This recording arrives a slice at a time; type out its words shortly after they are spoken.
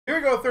Here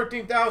we go,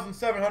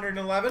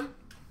 13,711.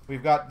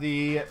 We've got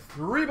the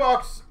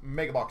 3-box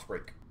Mega Box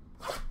break.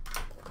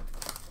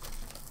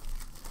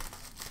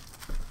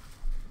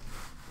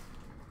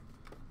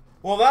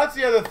 Well, that's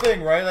the other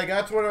thing, right? Like,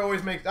 that's what I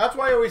always make. That's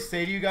why I always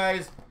say to you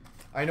guys,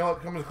 I know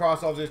it comes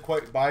across obviously as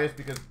quite biased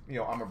because, you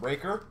know, I'm a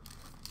breaker.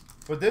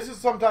 But this is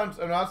sometimes,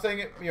 I'm not saying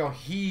it, you know,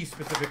 he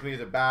specifically is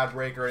a bad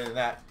breaker or anything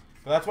like that.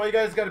 But that's why you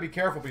guys got to be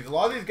careful because a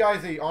lot of these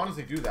guys, they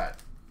honestly do that.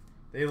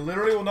 They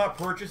literally will not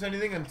purchase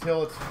anything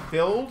until it's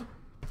filled.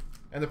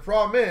 And the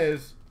problem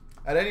is,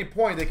 at any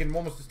point, they can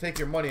almost just take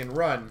your money and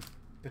run,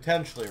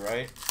 potentially,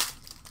 right?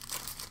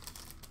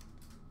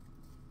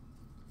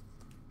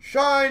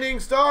 Shining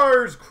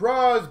Stars,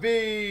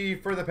 Crosby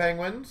for the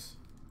Penguins.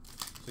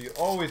 So you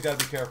always got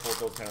to be careful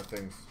with those kind of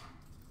things.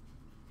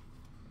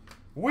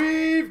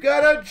 We've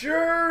got a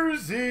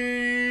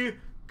jersey,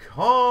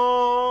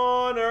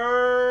 Connor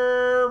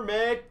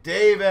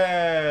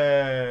McDavid.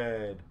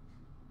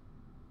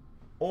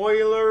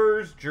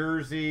 Oilers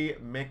jersey,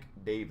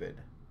 McDavid.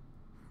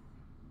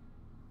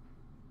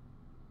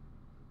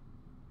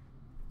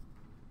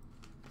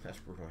 That's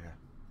brutal, yeah.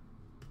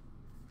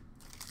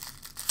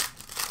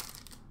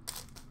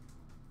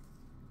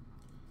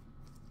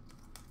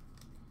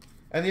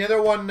 And the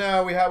other one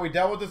we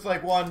dealt with this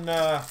like one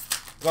about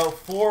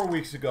 4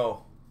 weeks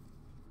ago.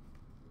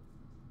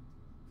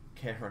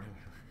 Can't remember.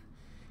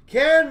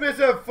 Canvas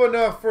of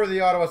enough for the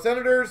Ottawa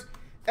Senators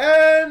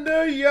and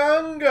the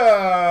Young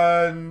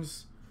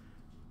Guns.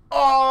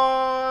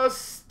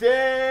 Austin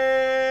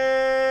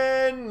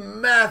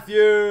Matthews.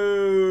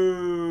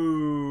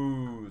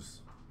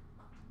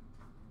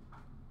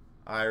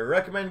 I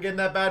recommend getting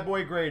that bad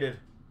boy graded.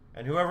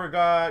 And whoever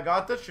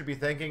got this should be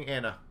thanking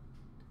Anna.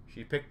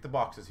 She picked the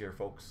boxes here,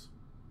 folks.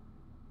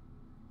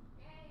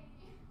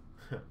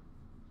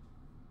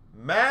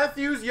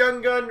 Matthews,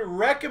 Young Gun,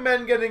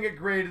 recommend getting it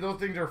graded. Those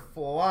things are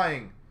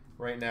flying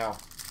right now.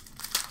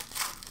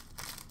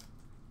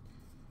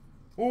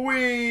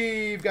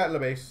 We've got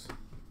LeBase.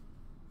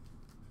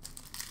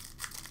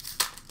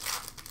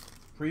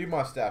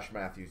 Pre-mustache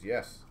Matthews,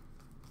 yes.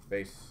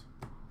 Base.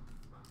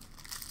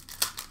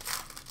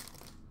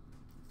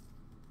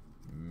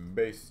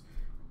 Base.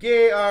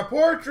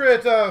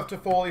 Portrait of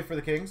Toffoli for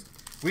the Kings.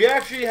 We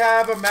actually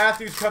have a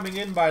Matthews coming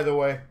in, by the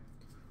way.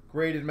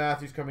 Graded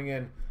Matthews coming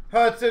in.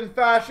 Hudson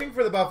Fasching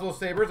for the Buffalo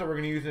Sabres that we're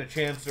going to use in a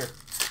chancer.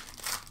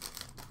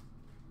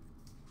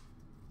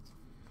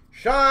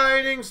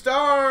 Shining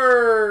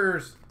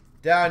Stars,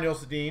 Daniel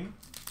Sedin.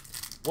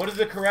 What is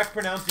the correct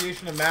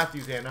pronunciation of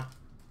Matthews, Anna?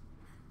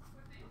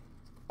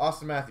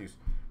 Austin Matthews.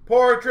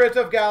 Portrait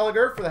of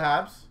Gallagher for the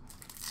Habs.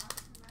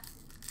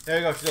 There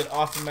you go. She said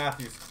Austin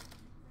Matthews.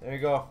 There you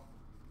go.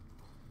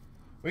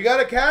 We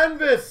got a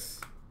canvas.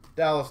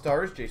 Dallas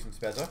Stars, Jason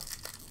Spezza.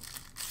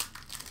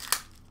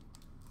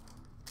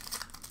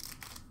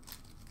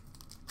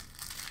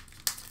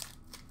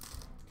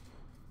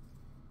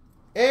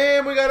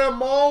 And we got a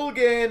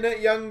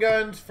Mulligan Young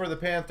Guns for the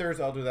Panthers.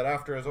 I'll do that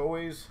after, as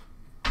always.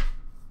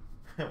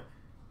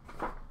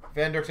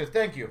 Van Dirk says,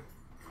 thank you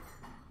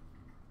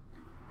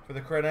for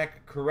the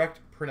correct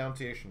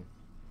pronunciation.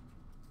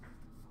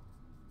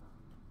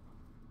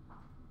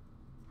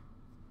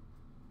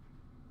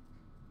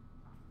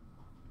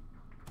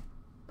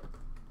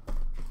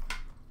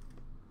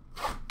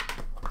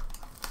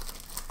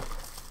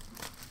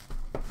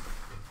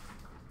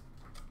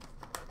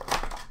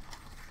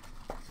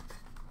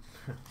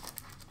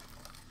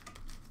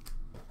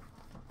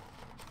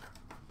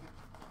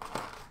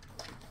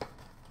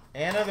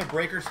 Anna, the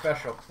breaker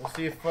special. We'll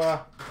see if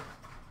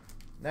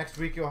next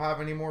week you'll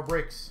have any more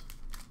breaks.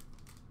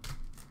 I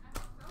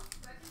hope so,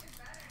 so I can get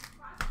better and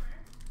faster.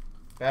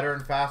 Better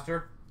and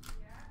faster?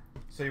 Yeah.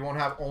 So you won't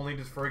have only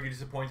just Fergie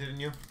disappointed in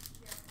you?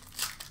 Yeah.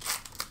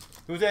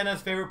 Who's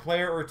Anna's favorite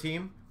player or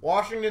team?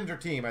 Washington's her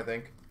team, I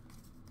think.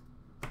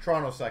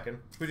 Toronto's second.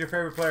 Who's your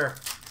favorite player?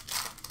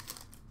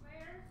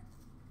 Player?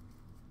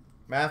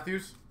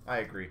 Matthews? I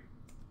agree.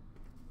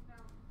 No.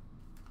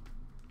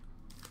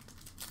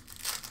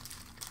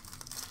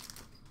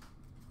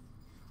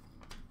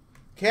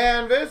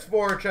 Canvas,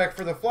 Voracek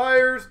for the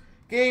Flyers.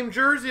 Game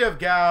jersey of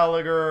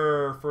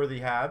Gallagher for the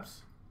Habs.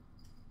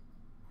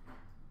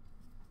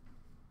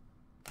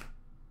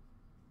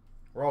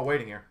 We're all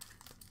waiting here.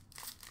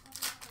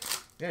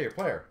 Yeah, your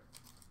player.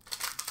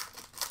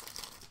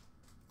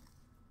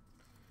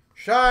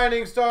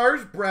 Shining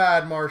Stars,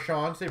 Brad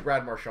Marchand. Say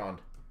Brad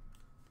Marchand.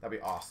 That'd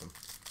be awesome.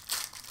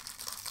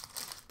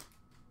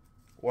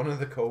 One of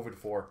the COVID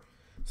 4.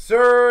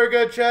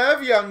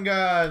 Sergachev, Young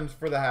Guns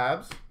for the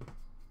Habs.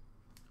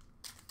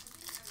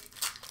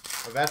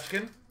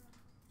 Ovechkin.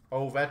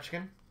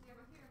 Ovechkin. Yeah,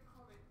 but he had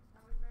COVID. I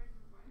was very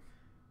disappointed.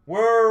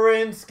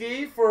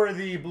 Werenski for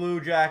the Blue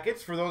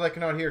Jackets. For those that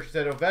cannot hear, she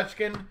said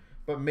Ovechkin,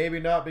 but maybe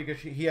not because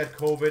he had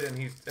COVID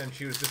and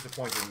she was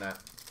disappointed in that.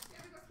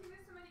 Yeah, because he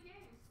missed so many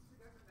games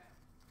because of that.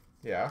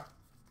 Yeah.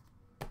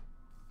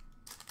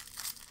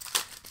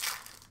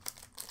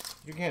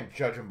 You can't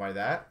judge him by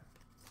that.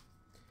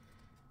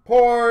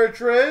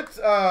 Portrait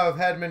of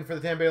Hedman for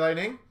the Tampa Bay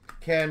Lightning.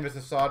 Canvas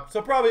Assad.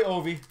 So probably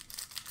Ovi.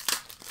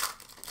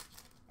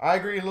 I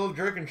agree, Little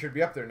Jerkin should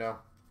be up there now.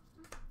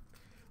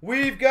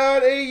 We've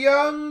got a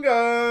Young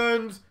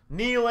Guns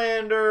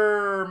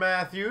Nylander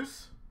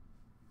Matthews.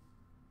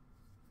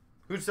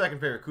 Who's second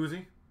favorite?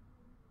 Kuzi?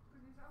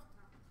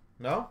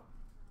 No?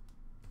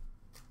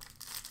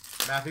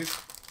 Matthews?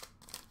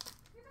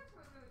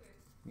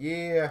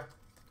 Yeah.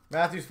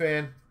 Matthews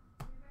fan.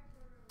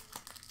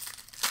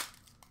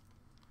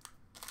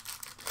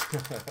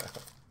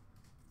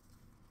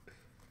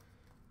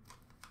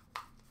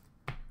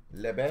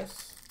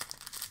 Lebes.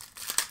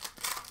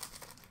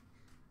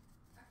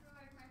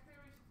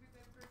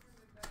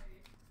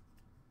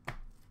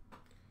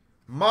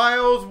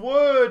 Miles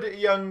Wood,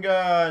 Young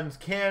Guns,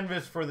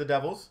 Canvas for the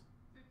Devils.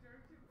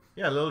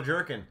 Yeah, Little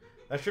Jerkin.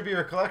 That should be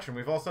your collection.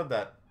 We've all said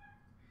that.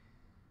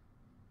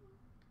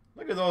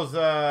 Look at those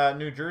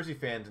New Jersey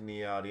fans in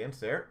the audience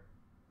there.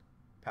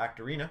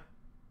 Packed Arena.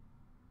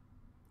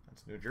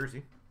 That's New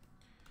Jersey.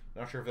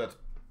 Not sure if that's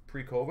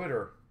pre-COVID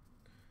or...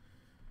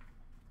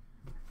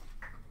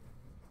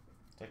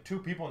 It's like 2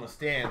 people in the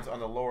stands on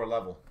the lower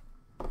level.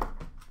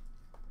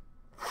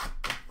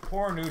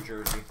 Poor New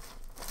Jersey.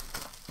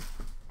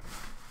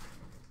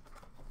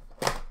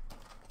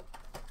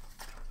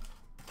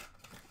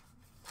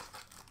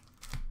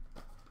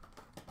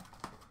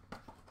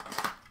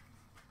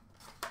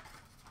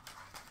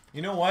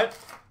 You know what?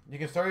 You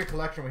can start your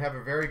collection. We have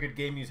a very good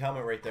game used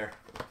helmet right there.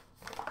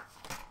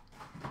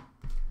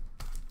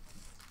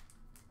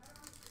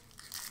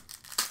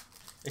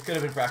 It could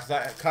have been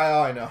practice.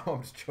 Kyle, I know.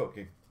 I'm just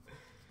joking.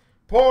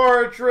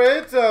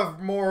 Portrait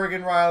of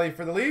Morgan Riley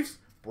for the Leafs.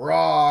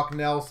 Brock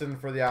Nelson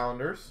for the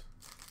Islanders.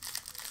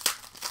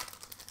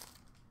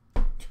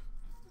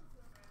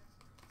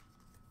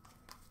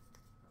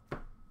 It's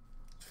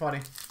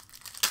funny.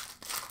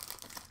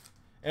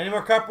 Any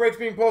more cup breaks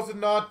being posted?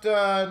 Not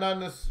in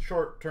this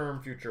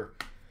short-term future.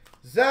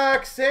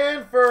 Zach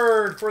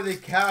Sanford for the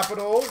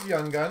Capitals,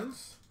 Young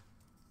Guns.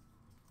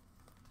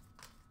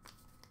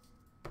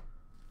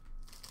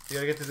 You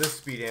gotta get to this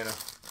speed, Anna.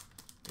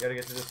 You gotta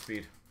get to this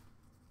speed.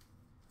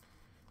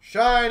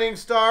 Shining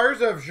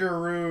Stars of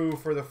Giroux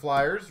for the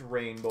Flyers,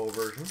 rainbow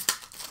version.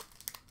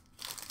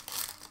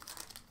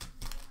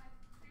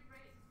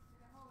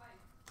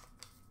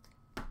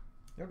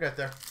 You'll get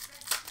there.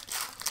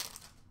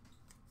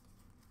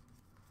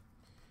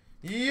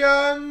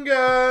 Young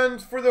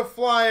Guns for the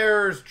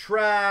Flyers,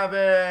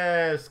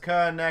 Travis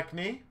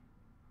Konechny.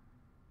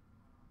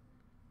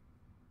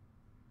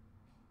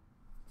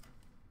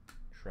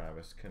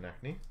 Travis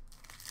Konechny.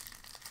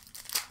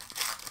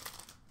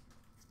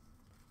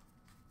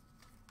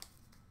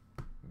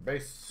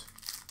 Base.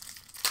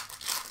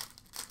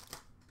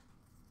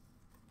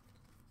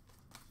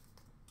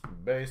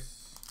 Base.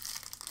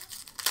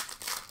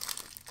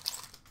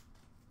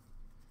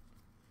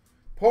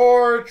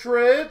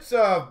 Portraits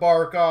of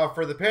Barkov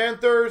for the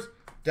Panthers.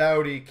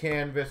 Doughty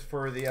Canvas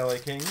for the LA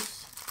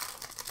Kings.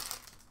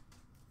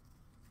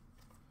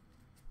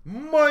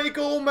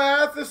 Michael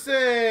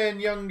Matheson,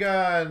 Young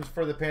Guns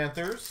for the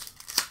Panthers.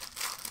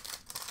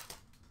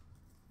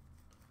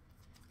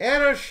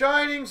 And a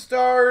Shining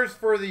Stars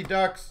for the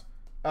Ducks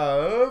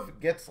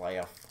of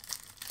Getzlaff.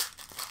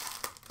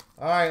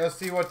 All right, let's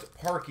see what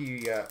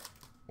Parky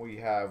we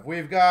have.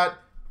 We've got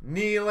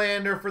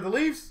Nylander for the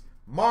Leafs.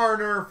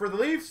 Marner for the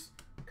Leafs.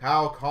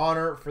 Kyle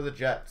Connor for the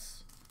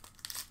Jets.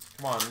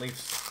 Come on,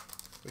 Leafs.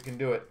 We can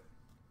do it.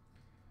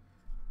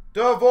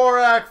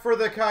 Dvorak for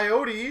the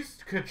Coyotes.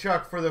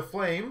 Kachuk for the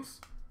Flames.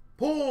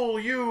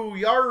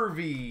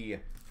 Puljujärvi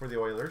for the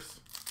Oilers.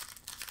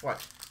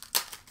 What?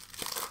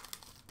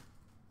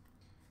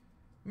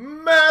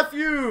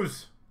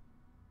 Matthews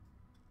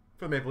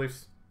for the Maple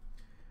Leafs.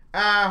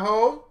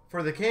 Aho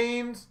for the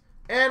Canes.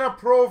 And a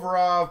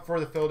Provorov for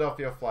the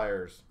Philadelphia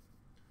Flyers.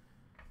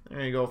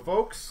 There you go,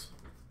 folks.